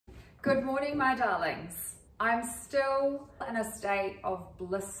Good morning, my darlings. I'm still in a state of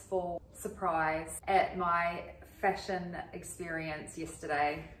blissful surprise at my fashion experience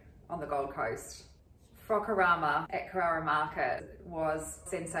yesterday on the Gold Coast. FROCKARAMA at Carrara Market was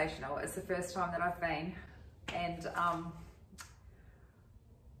sensational. It's the first time that I've been, and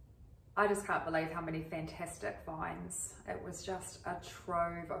I just can't believe how many fantastic finds. It was just a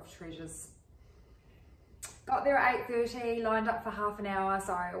trove of treasures. Got there at 8:30, lined up for half an hour,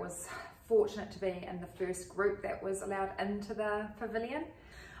 so I was fortunate to be in the first group that was allowed into the pavilion.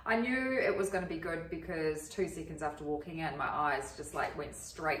 I knew it was going to be good because 2 seconds after walking in, my eyes just like went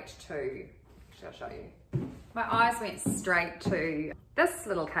straight to, I'll show you. My eyes went straight to this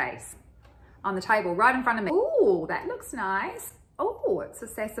little case on the table right in front of me. Oh, that looks nice. Oh, it's a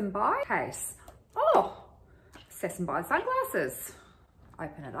Sass & Bide case. Oh, Sass & Bide sunglasses.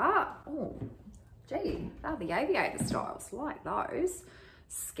 Open it up. Oh, gee, they're the aviator styles, like those.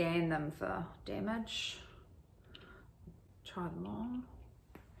 Scan them for damage. Try them on.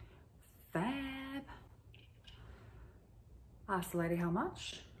 Fab. Ask the lady how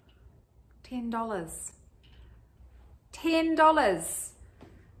much. $10. $10.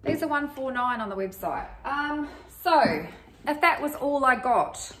 These are $149 on the website. So if that was all I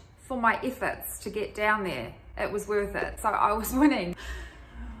got for my efforts to get down there, it was worth it. So I was winning,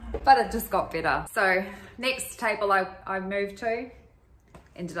 but it just got better. So next table I moved to,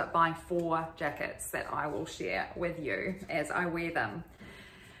 ended up buying 4 jackets that I will share with you as I wear them.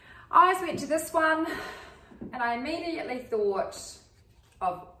 I went to this one and I immediately thought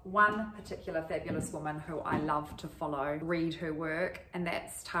of one particular fabulous woman who I love to follow, read her work, and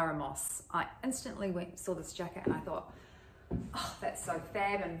that's Tara Moss. I instantly saw this jacket and I thought, oh, that's so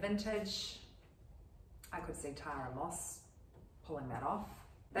fab and vintage. I could see Tara Moss pulling that off.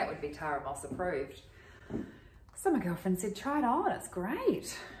 That would be Tara Moss approved. So my girlfriend said, try it on, it's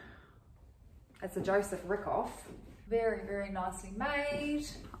great. It's a Joseph Ribkoff. Very, very nicely made.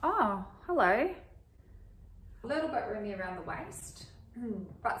 Oh, hello. A little bit roomy around the waist,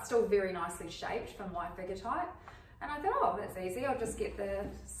 but still very nicely shaped for my figure type. And I thought, oh, that's easy. I'll just get the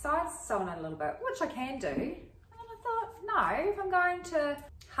sides sewn in a little bit, which I can do. And I thought, no, if I'm going to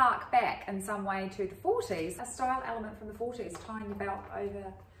hark back in some way to the 40s, a style element from the 40s, tying your belt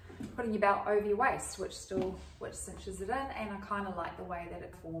over, putting your belt over your waist, which cinches it in, and I kind of like the way that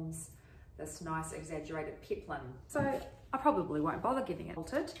it forms this nice exaggerated peplum. So I probably won't bother getting it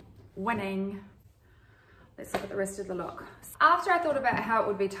altered. Winning. Let's look at the rest of the look. After I thought about how it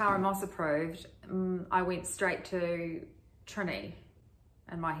would be Tara Moss approved, I went straight to Trini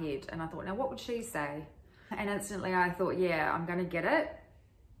in my head, and I thought, now what would she say? And instantly I thought, yeah, I'm going to get it,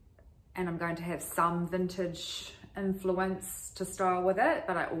 and I'm going to have some vintage influence to style with it,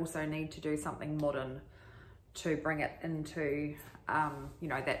 but I also need to do something modern to bring it into you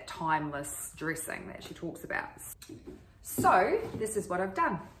know, that timeless dressing that she talks about. So this is what I've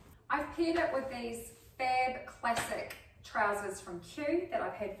done. I've paired it with these FAB classic trousers from Q that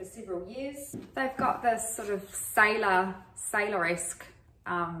I've had for several years. They've got this sort of sailor-esque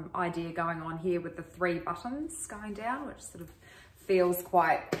idea going on here with the 3 buttons going down, which sort of feels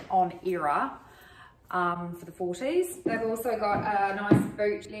quite on era for the 40s. They've also got a nice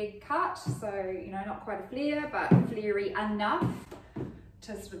boot leg cut, so, you know, not quite a flare, but flary enough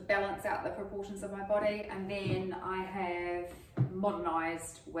to sort of balance out the proportions of my body. And then I have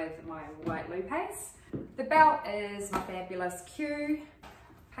modernized with my white lupes. The belt is my fabulous Q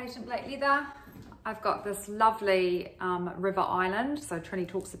patent black leather. I've got this lovely River Island. So Trini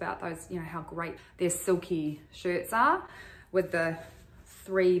talks about those, you know, how great their silky shirts are with the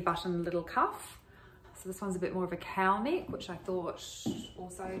 3 button little cuff. So this one's a bit more of a cow neck, which I thought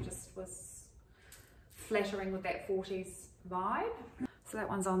also just was flattering with that 40s vibe. So that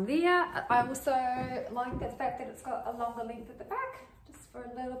one's on there. I also like the fact that it's got a longer length at the back, just for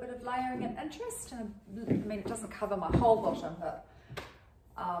a little bit of layering and interest. And I mean, it doesn't cover my whole bottom, but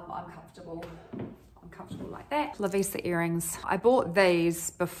I'm comfortable like that. Lavisa earrings. I bought these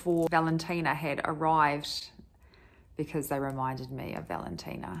before Valentina had arrived because they reminded me of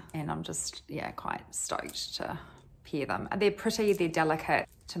Valentina, and I'm just, yeah, quite stoked to pair them. They're pretty, they're delicate.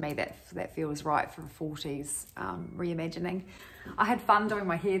 To me, that feels right for a 40s reimagining. I had fun doing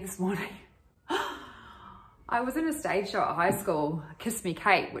my hair this morning. I was in a stage show at high school, Kiss Me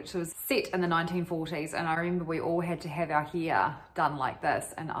Kate, which was set in the 1940s, and I remember we all had to have our hair done like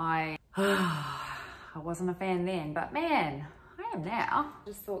this, and I wasn't a fan then, but man, I am now.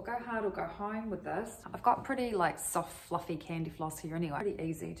 Just thought, go hard or go home with this. I've got pretty like soft, fluffy candy floss here anyway. Pretty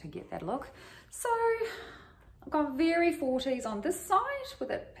easy to get that look. So I've got very 40s on this side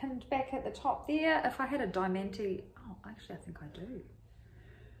with it pinned back at the top there. If I had a diamante, oh, actually I think I do.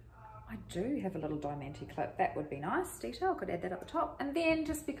 I do have a little diamante clip. That would be nice detail. I could add that at the top. And then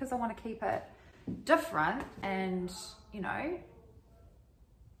just because I want to keep it different and, you know,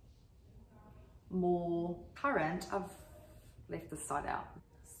 more current, I've left this side out.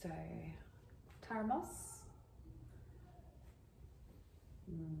 So, Carrara Moss,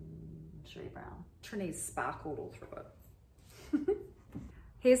 Sherry Brown. Trini's sparkled all through it.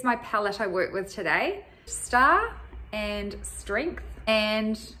 Here's my palette I work with today. Star and Strength,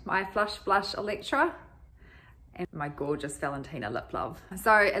 and my Flush Blush Electra, and my gorgeous Valentina Lip Love.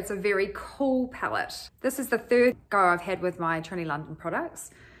 So it's a very cool palette. This is the third go I've had with my Trini London products.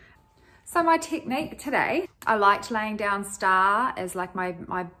 So my technique today, I liked laying down Star as like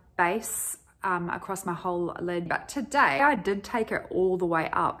my base across my whole lid, but today I did take it all the way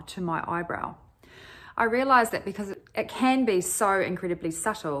up to my eyebrow. I realized that because it can be so incredibly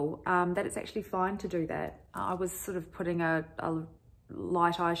subtle, that it's actually fine to do that. I was sort of putting a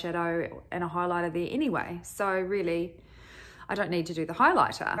light eyeshadow and a highlighter there anyway, so really I don't need to do the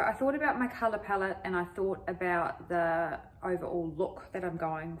highlighter. I thought about my color palette and I thought about the overall look that I'm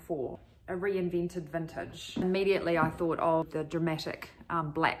going for, a reinvented vintage. Immediately I thought of the dramatic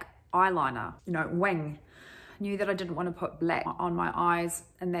black eyeliner, you know, wing. Knew that I didn't want to put black on my eyes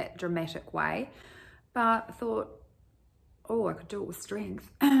in that dramatic way, but I thought, oh, I could do it with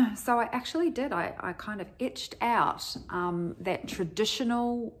Strength. So I actually did. I kind of etched out that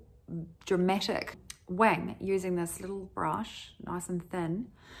traditional dramatic wing using this little brush, nice and thin.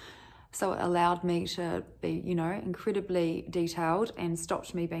 So it allowed me to be, you know, incredibly detailed and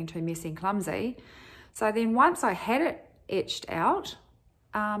stopped me being too messy and clumsy. So then once I had it etched out,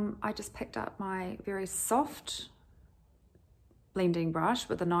 I just picked up my very soft blending brush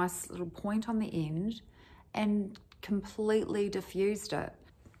with a nice little point on the end and completely diffused it.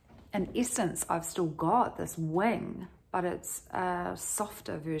 In essence, I've still got this wing, but it's a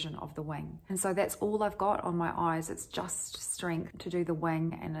softer version of the wing. And so that's all I've got on my eyes. It's just Strength to do the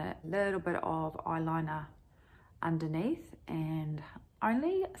wing and a little bit of eyeliner underneath, and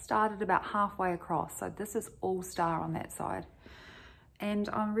only started about halfway across. So this is all Star on that side. And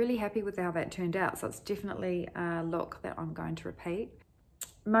I'm really happy with how that turned out. So it's definitely a look that I'm going to repeat.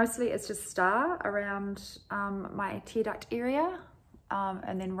 Mostly it's just Star around my tear duct area,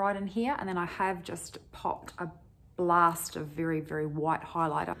 and then right in here. And then I have just popped a blast of very, very white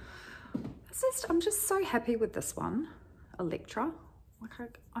highlighter. I'm just so happy with this one, Electra.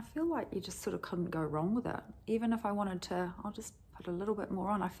 Like I feel like you just sort of couldn't go wrong with it. Even if I wanted to, I'll just put a little bit more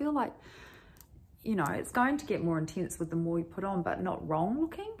on. I feel like, you know, it's going to get more intense with the more you put on, but not wrong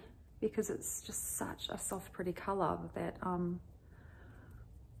looking, because it's just such a soft, pretty color that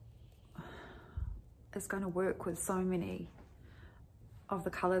is going to work with so many of the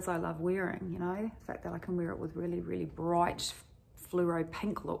colors I love wearing, you know, the fact that I can wear it with really, really bright fluoro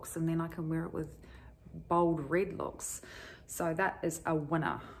pink looks, and then I can wear it with bold red looks. So that is a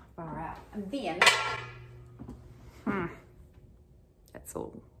winner. Far out. And then, it's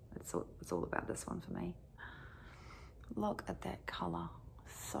all about this one for me. Look at that color,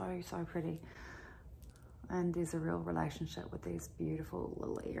 so pretty. And there's a real relationship with these beautiful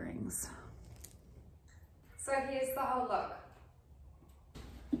little earrings. So here's the whole look.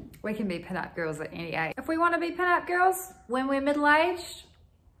 We can be pin-up girls at any age. If we want to be pin-up girls when we're middle-aged,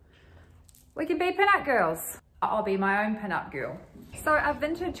 we can be pin-up girls. I'll be my own pin-up girl. So are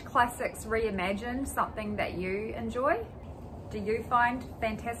vintage classics reimagined something that you enjoy? Do you find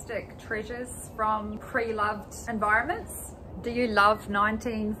fantastic treasures from pre-loved environments? Do you love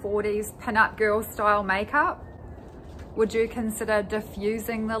 1940s pin-up girl style makeup? Would you consider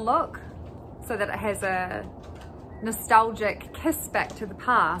diffusing the look so that it has a nostalgic kiss back to the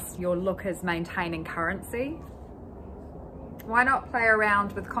past? Your look is maintaining currency. Why not play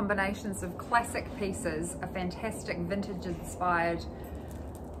around with combinations of classic pieces, a fantastic vintage inspired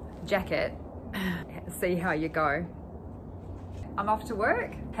jacket, see how you go. I'm off to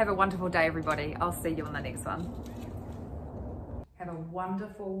work. Have a wonderful day, everybody. I'll see you on the next one. Have a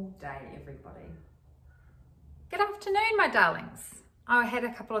wonderful day, everybody. Good afternoon, my darlings. I had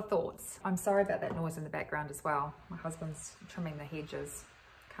a couple of thoughts. I'm sorry about that noise in the background as well. My husband's trimming the hedges.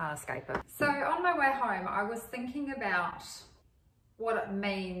 Can't escape it. So on my way home, I was thinking about what it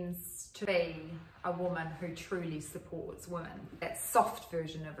means to be a woman who truly supports women. That soft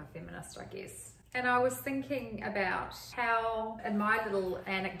version of a feminist, I guess. And I was thinking about how, in my little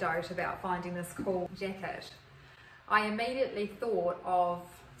anecdote about finding this cool jacket, I immediately thought of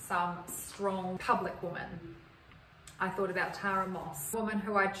some strong public woman. I thought about Tara Moss, a woman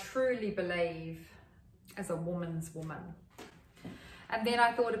who I truly believe is a woman's woman. And then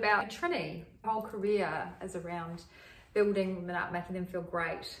I thought about Trini. Her whole career is around building women up, making them feel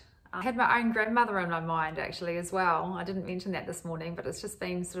great, I had my own grandmother in my mind actually as well. I didn't mention that this morning, but it's just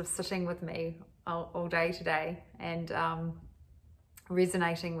been sort of sitting with me all day today and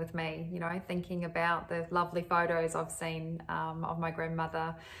resonating with me, you know, thinking about the lovely photos I've seen of my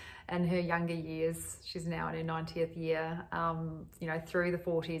grandmother in her younger years. She's now in her 90th year, you know, through the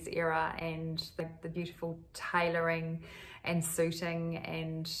 40s era, and the beautiful tailoring and suiting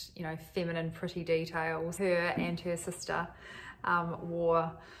and, you know, feminine pretty details her and her sister wore.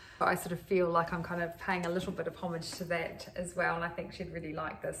 I sort of feel like I'm kind of paying a little bit of homage to that as well, and I think she'd really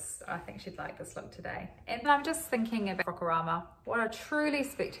like this. I think she'd like this look today. And I'm just thinking about FROCKARAMA. What a truly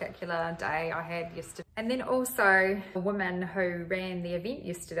spectacular day I had yesterday. And then also the women who ran the event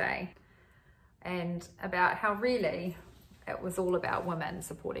yesterday, and about how really it was all about women,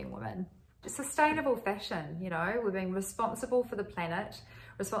 supporting women. Sustainable fashion, you know, we're being responsible for the planet,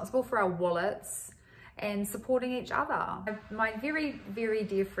 responsible for our wallets, and supporting each other. My very, very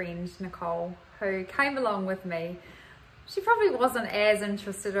dear friend, Nicole, who came along with me, she probably wasn't as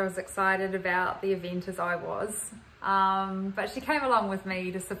interested or as excited about the event as I was, but she came along with me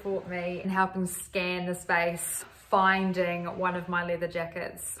to support me in helping scan the space, finding one of my leather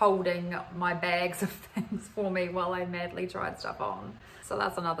jackets, holding my bags of things for me while I madly tried stuff on. So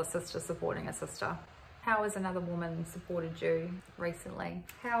that's another sister supporting a sister. How has another woman supported you recently?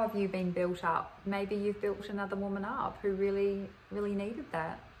 How have you been built up? Maybe you've built another woman up who really, really needed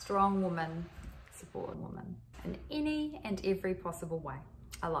that. Strong woman, supporting woman in any and every possible way.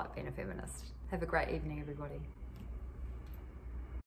 I like being a feminist. Have a great evening, everybody.